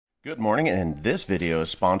Good morning, and this video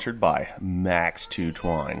is sponsored by Max 2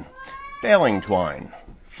 Twine. Baling twine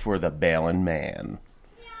for the baling man.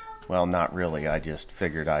 Well, not really. I just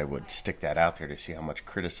figured I would stick that out there to see how much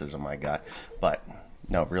criticism I got. But,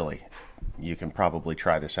 no, really, you can probably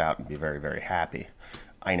try this out and be very, very happy.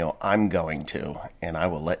 I know I'm going to, and I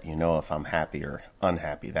will let you know if I'm happy or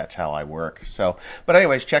unhappy. That's how I work. So, but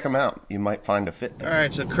anyways, check them out. You might find a fit there. All right,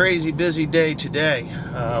 it's a crazy busy day today.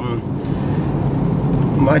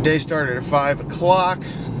 My day started at 5 o'clock,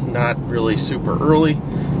 not really super early,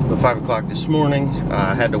 but 5 o'clock this morning.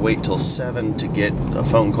 I had to wait till 7 to get a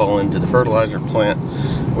phone call into the fertilizer plant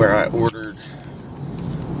where I ordered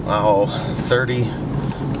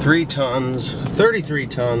 33 tons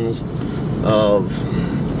of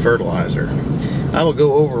fertilizer. I will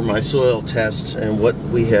go over my soil tests and what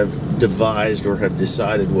we have devised or have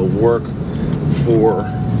decided will work for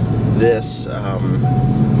this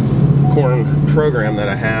corn program that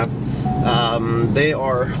I have. They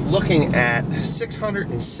are looking at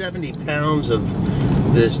 670 pounds of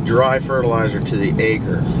this dry fertilizer to the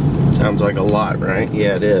acre. Sounds like a lot, right?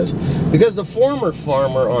 Yeah, it is. Because the former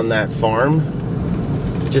farmer on that farm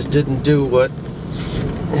just didn't do what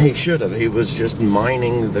he should have. He was just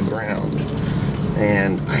mining the ground.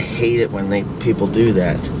 And I hate it when people do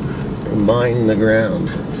that. They mine the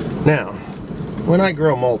ground. Now, when I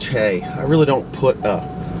grow mulch hay, I really don't put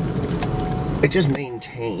I just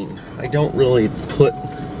maintain. I don't really put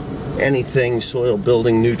anything, soil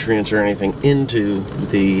building nutrients or anything into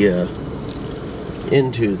the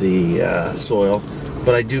soil,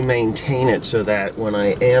 but I do maintain it so that when I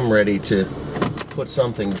am ready to put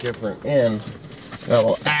something different in, I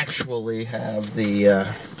will actually have the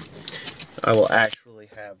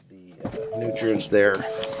nutrients there,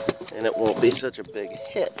 and it won't be such a big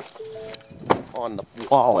hit on the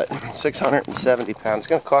wallet. 670 pounds. It's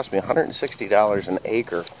going to cost me $160 an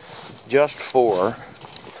acre just for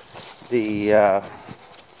the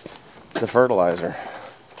fertilizer,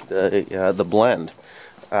 the blend.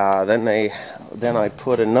 Then I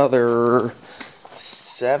put another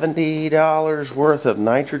 $70 worth of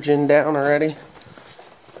nitrogen down already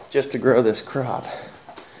just to grow this crop.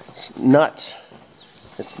 It's nuts.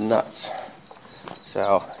 It's nuts.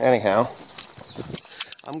 So anyhow,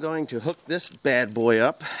 I'm going to hook this bad boy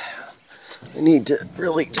up. I need to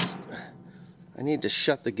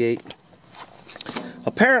shut the gate.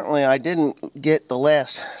 Apparently I didn't get the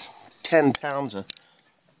last 10 pounds of,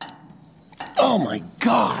 oh my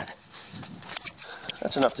God.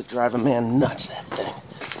 That's enough to drive a man nuts, that thing.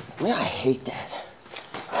 I mean, I hate that.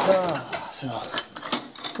 Oh, so,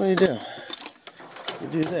 what do? You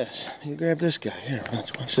do this. You grab this guy. Here,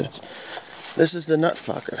 let's watch this. This is the nut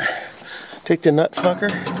fucker. Take the nut fucker.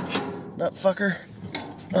 Nut fucker.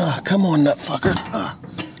 Come on, nut fucker.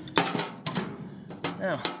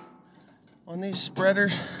 Now, on these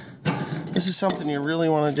spreaders, this is something you really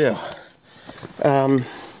want to do.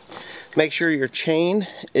 Make sure your chain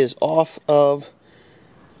is off of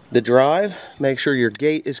the drive. Make sure your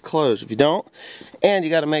gate is closed. If you don't, and you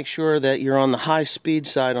got to make sure that you're on the high speed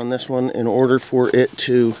side on this one in order for it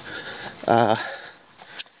to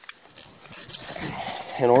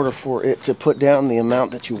put down the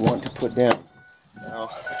amount that you want to put down. Now,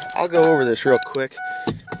 I'll go over this real quick.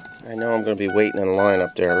 I know I'm going to be waiting in line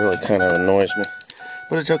up there. It really kind of annoys me.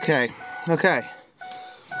 But it's okay. Okay.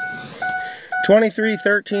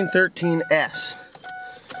 231313S.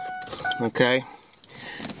 Okay.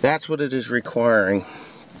 That's what it is requiring.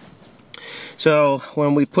 So,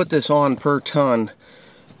 when we put this on per ton,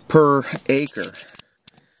 per acre.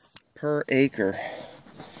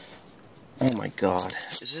 Oh my God,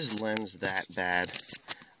 is this lens that bad?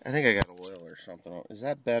 I think I got oil or something. Is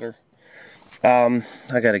that better? I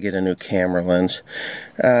got to get a new camera lens.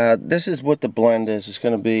 This is what the blend is. It's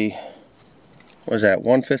going to be, what is that,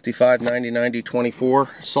 155, 90, 90, 24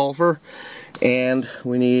 sulfur. And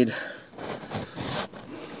we need,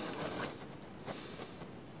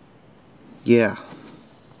 yeah,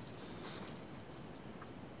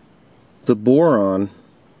 the boron,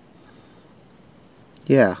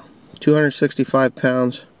 yeah, 265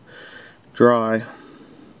 pounds dry.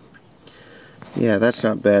 Yeah, that's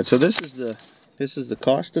not bad. So this is the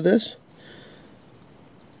cost of this.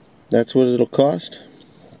 That's what it'll cost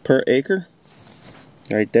per acre.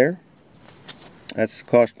 Right there. That's the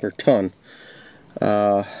cost per ton.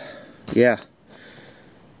 Yeah.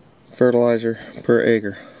 Fertilizer per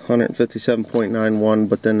acre, 157.91,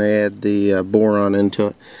 but then they add the boron into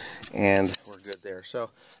it, and we're good there. So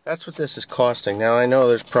that's what this is costing. Now I know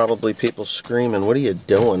there's probably people screaming, "What are you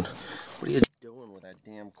doing? What are you doing with that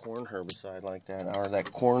damn corn herbicide like that, or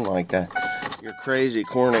that corn like that? You're crazy.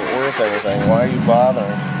 Corn ain't worth anything. Why are you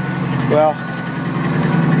bothering?" Well,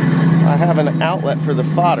 I have an outlet for the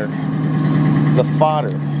fodder. The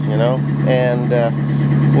fodder, you know, and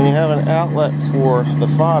when you have an outlet for the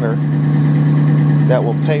fodder, that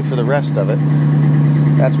will pay for the rest of it.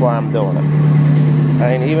 That's why I'm doing it.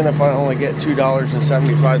 I mean, even if I only get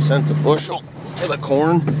 $2.75 a bushel for the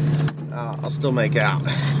corn, I'll still make out.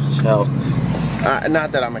 So,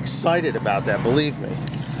 not that I'm excited about that, believe me.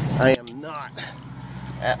 I am not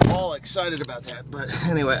at all excited about that. But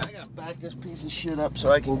anyway, I gotta back this piece of shit up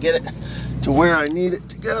so I can get it to where I need it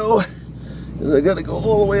to go. I gotta go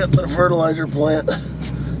all the way up to the fertilizer plant.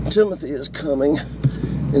 Timothy is coming,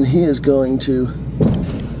 and he is going to...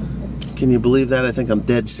 Can you believe that? I think I'm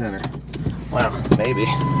dead center. Wow, maybe.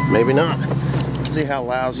 Maybe not. See how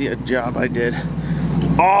lousy a job I did.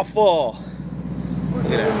 Awful! Look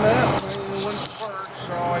at that.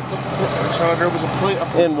 So there was a plate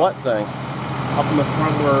up in what thing? Up in the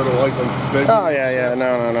front where the like the oh yeah,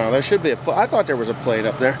 no. There should be a plate. I thought there was a plate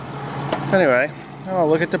up there. Anyway, oh,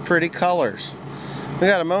 look at the pretty colors. We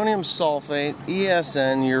got ammonium sulfate,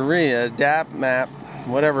 ESN, urea, DAP, MAP,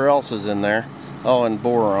 whatever else is in there. Oh, and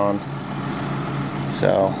boron.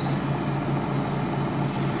 So,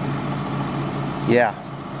 yeah.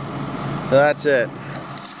 So that's it.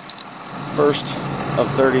 First of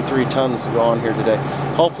 33 tons to go on here today.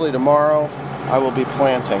 Hopefully tomorrow I will be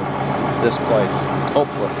planting this place.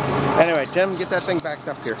 Hopefully. Anyway, Tim, get that thing backed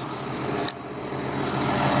up here.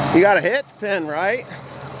 You got a hitch pin, right?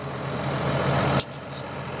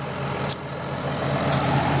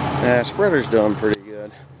 Yeah, spreader's doing pretty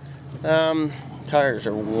good. Tires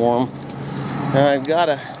are warm. And I've got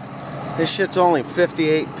this shit's only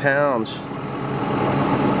 58 pounds.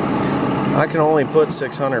 I can only put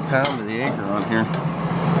 600 pounds to the acre on here.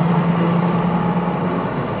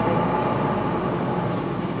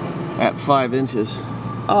 At 5 inches.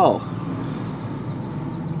 Oh.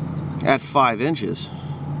 At 5 inches.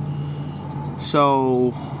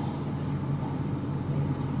 So...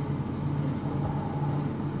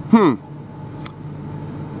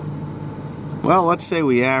 Well, let's say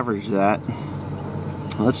we average that.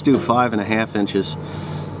 Let's do 5.5 inches.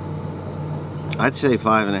 I'd say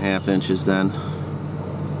 5.5 inches then.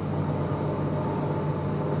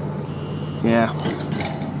 Yeah.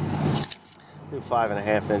 Do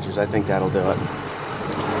 5.5 inches. I think that'll do it.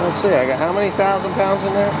 Let's see. I got how many 1,000 pounds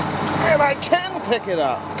in there? And I can pick it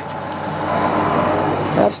up.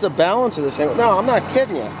 That's the balance of this thing. No, I'm not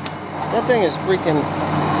kidding you. That thing is freaking...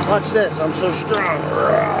 Watch this. I'm so strong.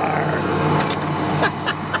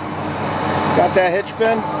 Got that hitch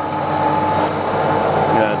pin?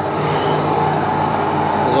 Good.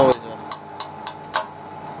 There's always a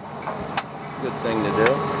good thing to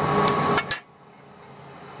do.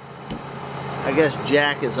 I guess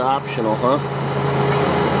jack is optional, huh?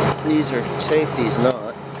 These are safeties,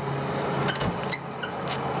 not.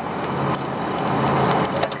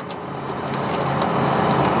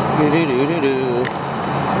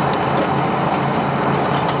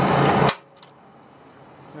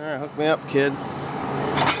 Alright, hook me up, kid.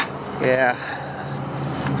 Yeah.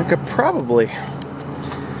 I could probably...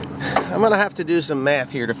 I'm going to have to do some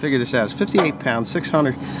math here to figure this out. It's 58 pounds,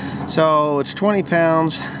 600. So it's 20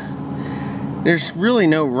 pounds. There's really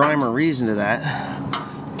no rhyme or reason to that.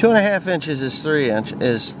 2.5 inches is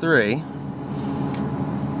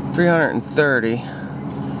 330.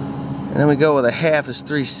 And then we go with a half is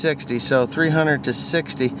 360. So 300 to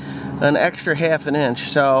 60. An extra half an inch.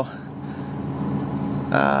 So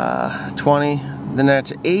 20. Then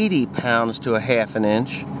that's 80 pounds to a half an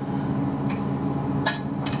inch.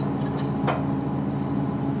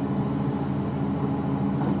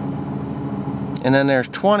 And then there's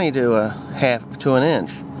 20 to a half to an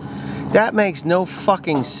inch. That makes no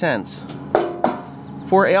fucking sense.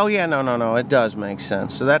 Oh yeah, no, it does make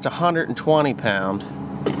sense. So that's 120 pound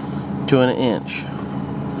to an inch.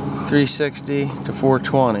 360 to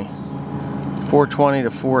 420. 420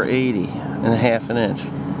 to 480 and a half an inch.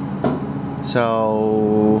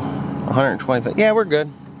 So 125. Yeah, we're good.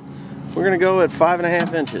 We're gonna go at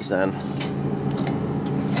 5.5 inches then.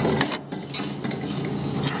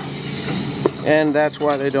 And that's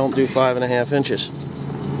why they don't do 5.5 inches.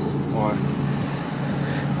 Why?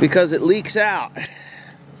 Because it leaks out.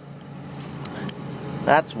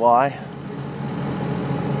 That's why.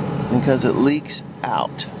 Because it leaks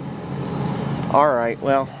out. Alright,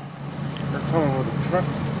 well. They're coming with a truck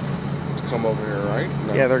to come over here, right?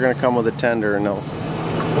 No. Yeah, they're going to come with a tender and they'll...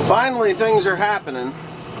 Finally, things are happening.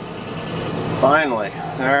 Finally.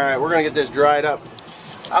 Alright, we're going to get this dried up.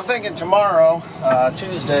 I'm thinking tomorrow,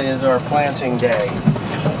 Tuesday, is our planting day.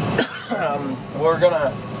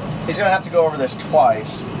 He's gonna have to go over this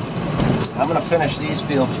twice. I'm going to finish these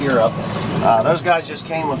fields here up. Those guys just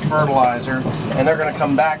came with fertilizer, and they're going to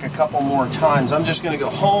come back a couple more times. I'm just going to go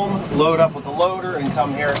home, load up with the loader, and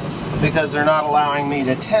come here because they're not allowing me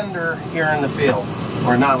to tender here in the field.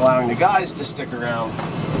 Or not allowing the guys to stick around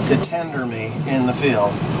to tender me in the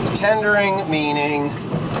field. Tendering meaning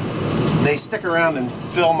they stick around and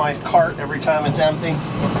fill my cart every time it's empty.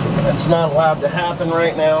 That's not allowed to happen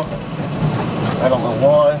right now. I don't know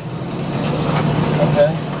why.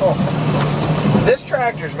 Okay, cool. This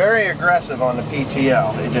tractor is very aggressive on the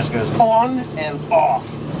PTL. It just goes on and off,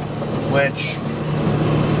 which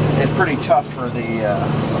is pretty tough for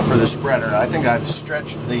the spreader. I think I've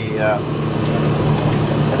stretched the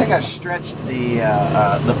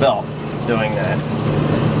the belt doing that.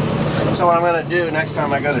 So what I'm going to do next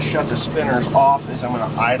time I go to shut the spinners off is I'm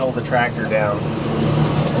going to idle the tractor down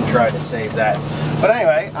and try to save that. But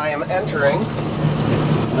anyway, I am entering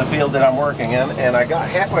the field that I'm working in, and I got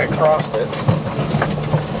halfway across it.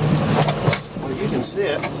 Well, you can see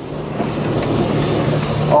it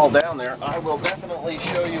all down there. I will definitely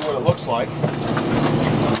show you what it looks like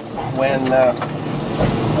when,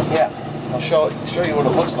 yeah, I'll show you what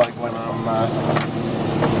it looks like when I'm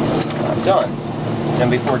done. And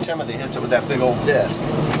before Timothy hits it with that big old disc.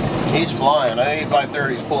 He's flying. At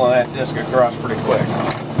 8530, he's pulling that disc across pretty quick.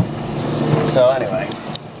 So anyway,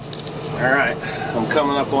 all right, I'm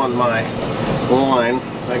coming up on my line.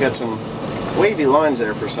 I got some wavy lines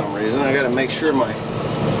there for some reason. I got to make sure my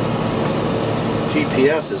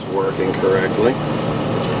GPS is working correctly.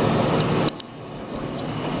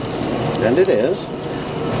 And it is.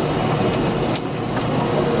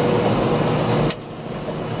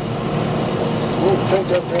 Take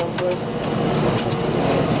that damn thing.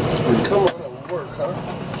 Come on, it'll work, huh?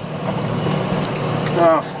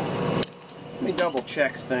 Let me double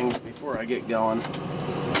check things before I get going.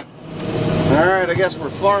 Alright, I guess we're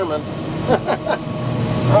farming.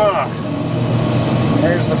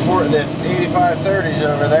 There's the 8530s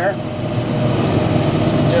over there.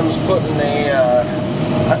 Jim's putting the,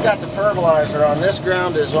 I've got the fertilizer on. This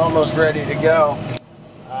ground is almost ready to go.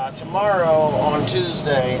 Tomorrow, on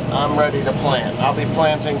Tuesday, I'm ready to plant. I'll be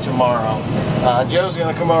planting tomorrow. Joe's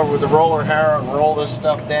going to come over with the roller harrow and roll this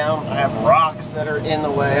stuff down. I have rocks that are in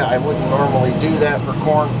the way. I wouldn't normally do that for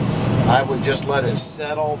corn. I would just let it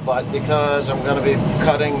settle, but because I'm going to be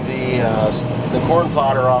cutting the corn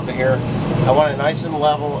fodder off of here, I want it nice and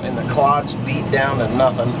level and the clods beat down to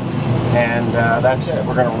nothing. And that's it.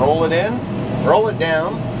 We're going to roll it in, roll it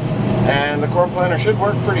down, and the corn planter should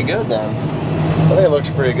work pretty good then. I think it looks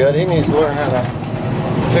pretty good. He needs to learn how to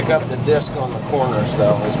pick up the disc on the corners,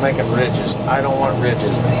 though. He's making ridges. I don't want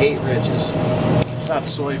ridges. I hate ridges. Not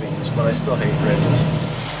soybeans, but I still hate ridges.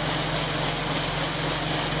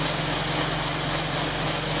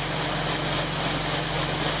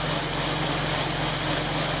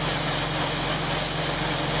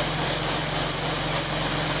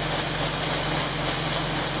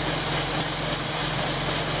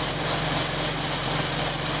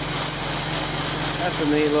 That's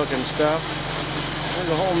some neat looking stuff. There's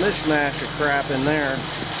a whole mishmash of crap in there.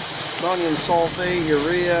 Ammonium sulfate,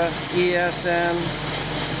 urea, ESN,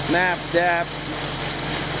 MAP, DAP,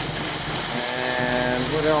 and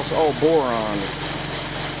what else? Oh, boron.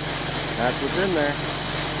 That's what's in there.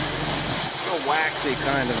 Real waxy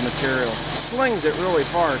kind of material. Slings it really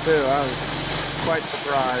far too. I was quite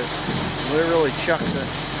surprised. They really chucked it.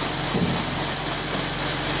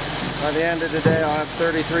 By the end of the day, I'll have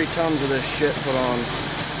 33 tons of this shit put on.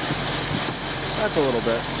 That's a little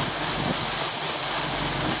bit.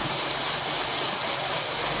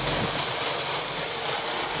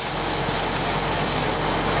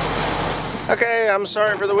 Okay, I'm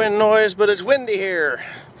sorry for the wind noise, but it's windy here.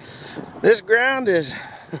 This ground is...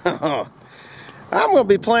 I'm going to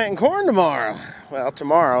be planting corn tomorrow. Well,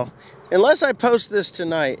 tomorrow. Unless I post this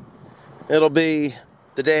tonight, it'll be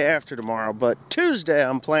the day after tomorrow, but Tuesday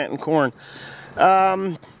I'm planting corn.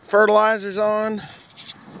 Fertilizer's on.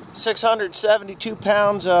 672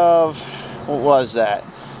 pounds of, what was that?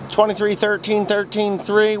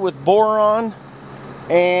 23-13-13-3 with boron,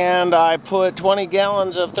 and I put 20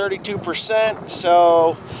 gallons of 32%,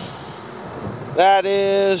 so that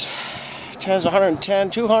is times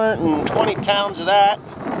 110, 220 pounds of that.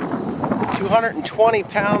 220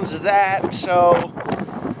 pounds of that, so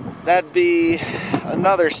that'd be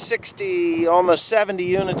another 60, almost 70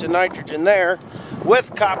 units of nitrogen there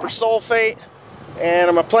with copper sulfate. And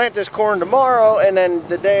I'm going to plant this corn tomorrow, and then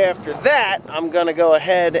the day after that, I'm going to go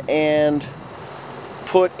ahead and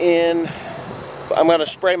put in, I'm going to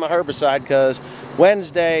spray my herbicide because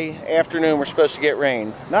Wednesday afternoon we're supposed to get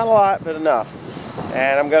rain. Not a lot, but enough.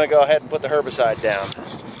 And I'm going to go ahead and put the herbicide down.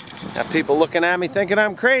 Have people looking at me thinking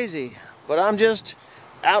I'm crazy, but I'm just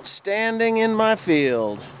outstanding in my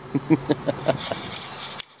field.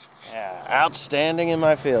 Yeah, outstanding in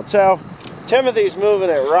my field. So Timothy's moving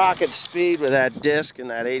at rocket speed with that disc and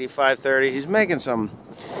that 8530. He's making some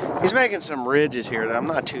ridges here that I'm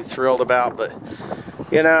not too thrilled about, but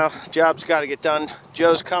you know, job's got to get done.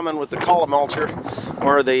 Joe's coming with the column mulcher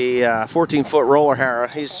or the 14-foot roller harrow.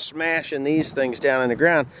 He's smashing these things down in the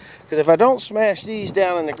ground, because if I don't smash these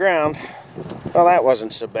down in the ground, well, that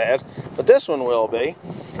wasn't so bad, but this one will be.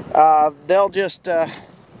 They'll just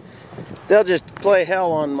play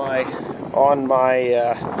hell on my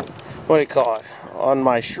what do you call it? On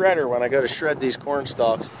my shredder when I go to shred these corn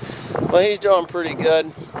stalks. Well, he's doing pretty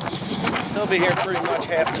good. He'll be here pretty much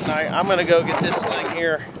half the night. I'm gonna go get this thing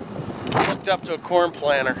here hooked up to a corn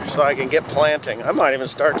planter so I can get planting. I might even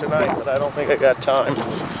start tonight, but I don't think I got time.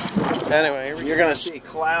 Anyway, you're gonna see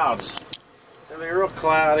clouds. It's gonna be real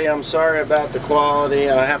cloudy. I'm sorry about the quality.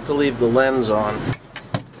 I have to leave the lens on.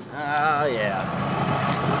 Oh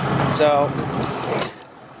yeah. So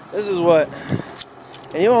this is what,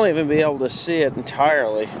 and you won't even be able to see it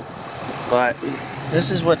entirely, but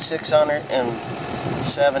this is what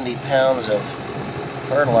 670 pounds of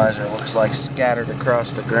fertilizer looks like scattered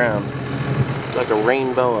across the ground. It's like a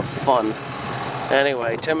rainbow of fun.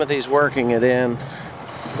 Anyway, Timothy's working it in.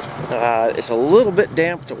 It's a little bit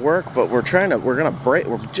damp to work, but we're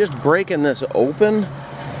just breaking this open,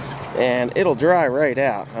 and it'll dry right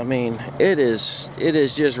out. I mean, it is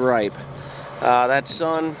just ripe. That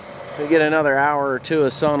sun, we get another hour or two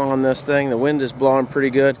of sun on this thing. The wind is blowing pretty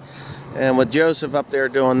good. And with Joseph up there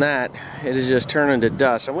doing that, it is just turning to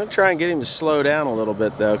dust. I'm going to try and get him to slow down a little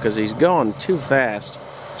bit, though, because he's going too fast.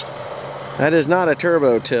 That is not a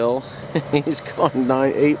turbo till. He's going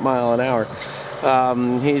 8 miles an hour.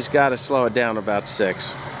 He's got to slow it down about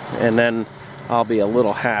 6. And then I'll be a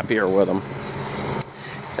little happier with him,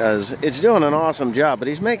 because it's doing an awesome job, but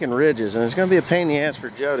he's making ridges, and it's going to be a pain in the ass for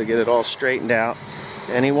Joe to get it all straightened out.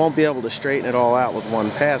 And he won't be able to straighten it all out with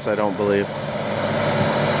one pass, I don't believe.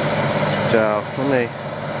 So let me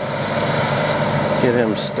get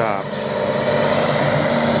him stopped.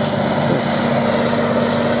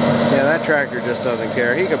 Yeah, that tractor just doesn't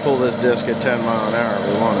care. He could pull this disc at 10 miles an hour if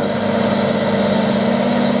he wanted.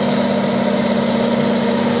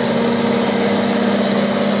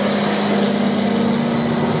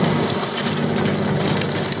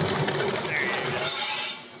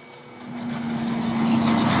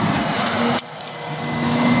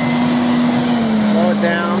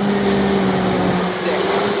 Down to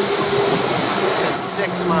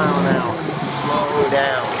 6 miles an hour. Slow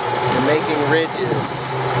down. You're making ridges.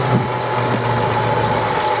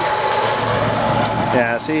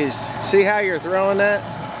 Yeah, see how you're throwing that?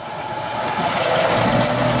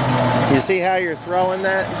 You see how you're throwing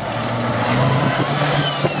that?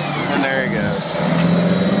 And there he goes.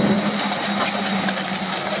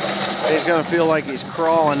 He's gonna feel like he's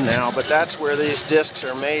crawling now, but that's where these discs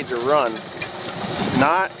are made to run.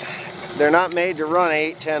 They're not made to run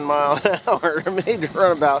 8-10 miles an hour. They're made to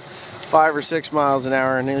run about 5 or 6 miles an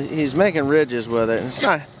hour, and he's making ridges with it. And it's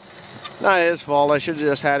not his fault. I should have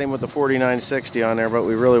just had him with the 4960 on there, but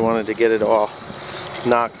we really wanted to get it all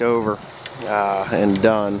knocked over and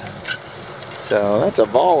done. So that's a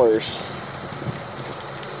Vollers.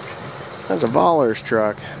 That's a Vollers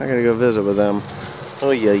truck. I gotta go visit with them. Oh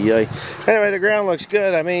yeah, yeah. Anyway, the ground looks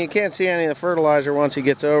good. I mean, you can't see any of the fertilizer once he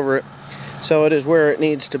gets over it. So it is where it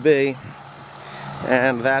needs to be,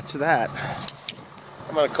 and that's that.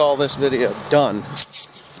 I'm going to call this video done.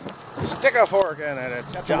 Stick a fork in it.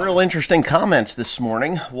 Got some real interesting comments this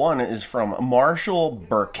morning. One is from Marshall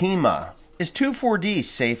Burkema. Is 2,4-D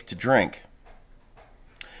safe to drink?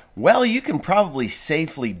 Well, you can probably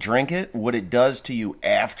safely drink it. What it does to you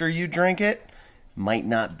after you drink it might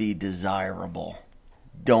not be desirable.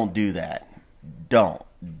 Don't do that. Don't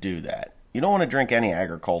do that. You don't want to drink any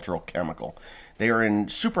agricultural chemical. They are in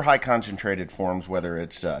super high concentrated forms, whether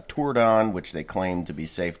it's Tordon, which they claim to be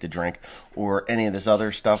safe to drink, or any of this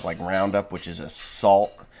other stuff like Roundup, which is a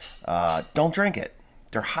salt. Don't drink it.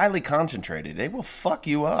 They're highly concentrated. They will fuck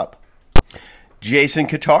you up. Jason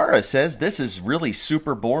Katara says, this is really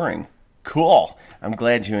super boring. Cool. I'm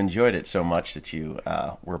glad you enjoyed it so much that you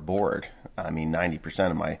were bored. I mean, 90%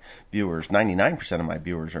 of my viewers, 99% of my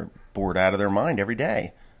viewers are bored out of their mind every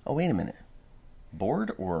day. Oh, wait a minute.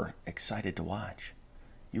 Bored or excited to watch?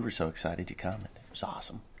 You were so excited you commented. It was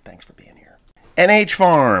awesome. Thanks for being here. NH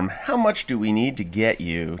Farm, how much do we need to get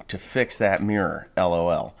you to fix that mirror?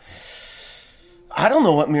 LOL. I don't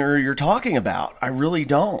know what mirror you're talking about. I really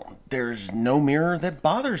don't. There's no mirror that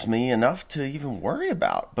bothers me enough to even worry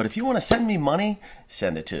about. But if you want to send me money,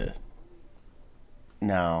 send it to...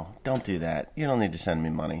 No, don't do that. You don't need to send me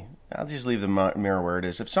money. I'll just leave the mirror where it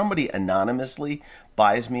is. If somebody anonymously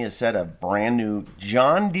buys me a set of brand new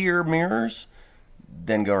John Deere mirrors,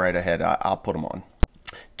 then go right ahead. I'll put them on.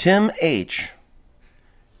 Tim H.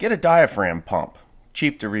 Get a diaphragm pump.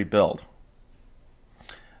 Cheap to rebuild.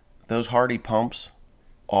 Those Hardy pumps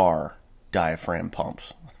are diaphragm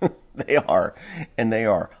pumps. They are. And they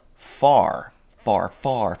are far, far,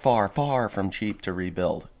 far, far, far from cheap to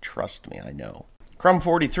rebuild. Trust me, I know. Crumb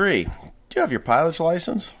 43. Do you have your pilot's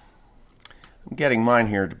license? I'm getting mine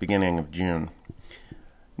here at the beginning of June.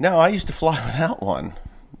 No, I used to fly without one.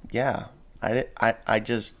 Yeah. I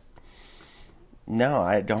just... No,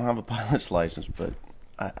 I don't have a pilot's license, but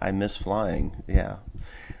I miss flying. Yeah.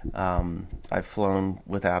 I've flown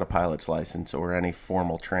without a pilot's license or any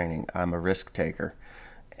formal training. I'm a risk taker,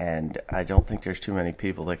 and I don't think there's too many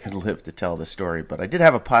people that can live to tell the story. But I did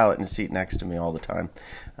have a pilot in the seat next to me all the time.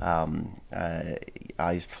 I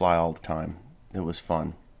used to fly all the time. It was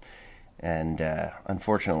fun, and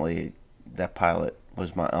unfortunately, that pilot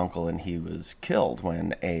was my uncle, and he was killed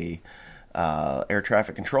when a air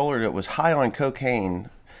traffic controller that was high on cocaine,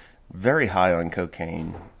 very high on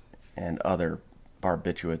cocaine, and other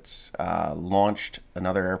barbiturates, launched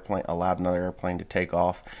another airplane, allowed another airplane to take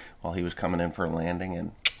off while he was coming in for a landing.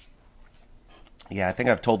 And yeah, I think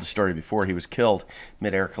I've told the story before. He was killed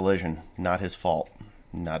mid-air collision. Not his fault.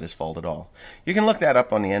 Not his fault at all. You can look that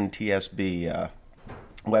up on the NTSB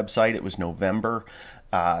website. It was November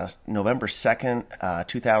 2nd,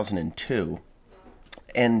 2002.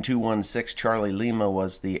 N216 Charlie Lima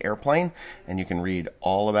was the airplane, and you can read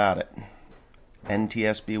all about it.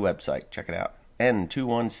 NTSB website. Check it out.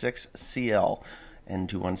 N216CL.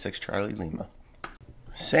 N216 Charlie Lima.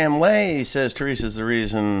 Sam Lay says Teresa's the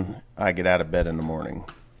reason I get out of bed in the morning.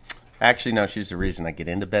 Actually, no, she's the reason I get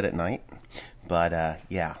into bed at night. But,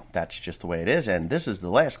 yeah, that's just the way it is. And this is the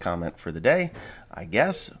last comment for the day, I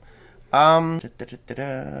guess. Oh,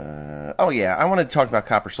 yeah, I wanted to talk about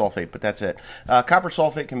copper sulfate, but that's it. Copper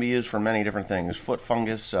sulfate can be used for many different things. Foot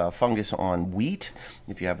fungus, fungus on wheat.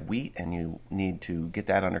 If you have wheat and you need to get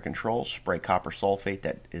that under control, spray copper sulfate.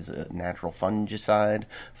 That is a natural fungicide,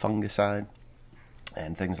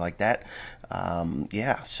 and things like that.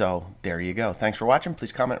 Yeah, so there you go. Thanks for watching.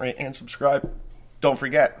 Please comment, rate, and subscribe. Don't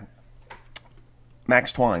forget,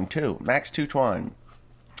 Max Twine, too. Max 2 Twine.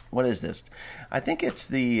 What is this? I think it's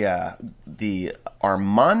the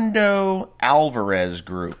Armando Alvarez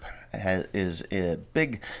Group. Is a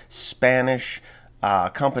big Spanish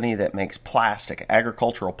company that makes plastic,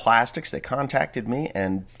 agricultural plastics. They contacted me,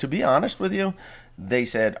 and to be honest with you, they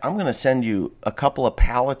said, I'm going to send you a couple of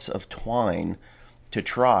pallets of twine to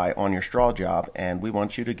try on your straw job, and we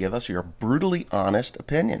want you to give us your brutally honest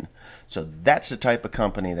opinion. So that's the type of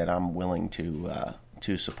company that I'm willing to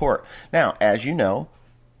support. Now, as you know,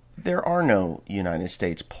 there are no United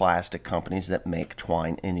States plastic companies that make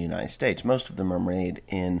twine in the United States. Most of them are made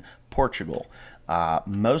in Portugal.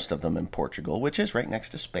 Most of them in Portugal, which is right next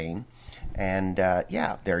to Spain. And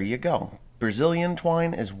yeah, there you go. Brazilian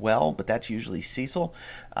twine as well, but that's usually Cecil.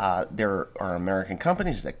 There are American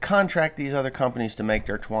companies that contract these other companies to make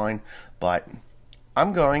their twine, but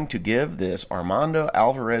I'm going to give this Armando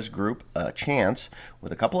Alvarez Group a chance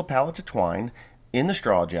with a couple of pallets of twine in the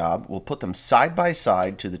straw job. We'll put them side by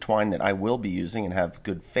side to the twine that I will be using and have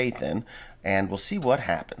good faith in, and we'll see what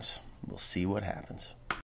happens. We'll see what happens.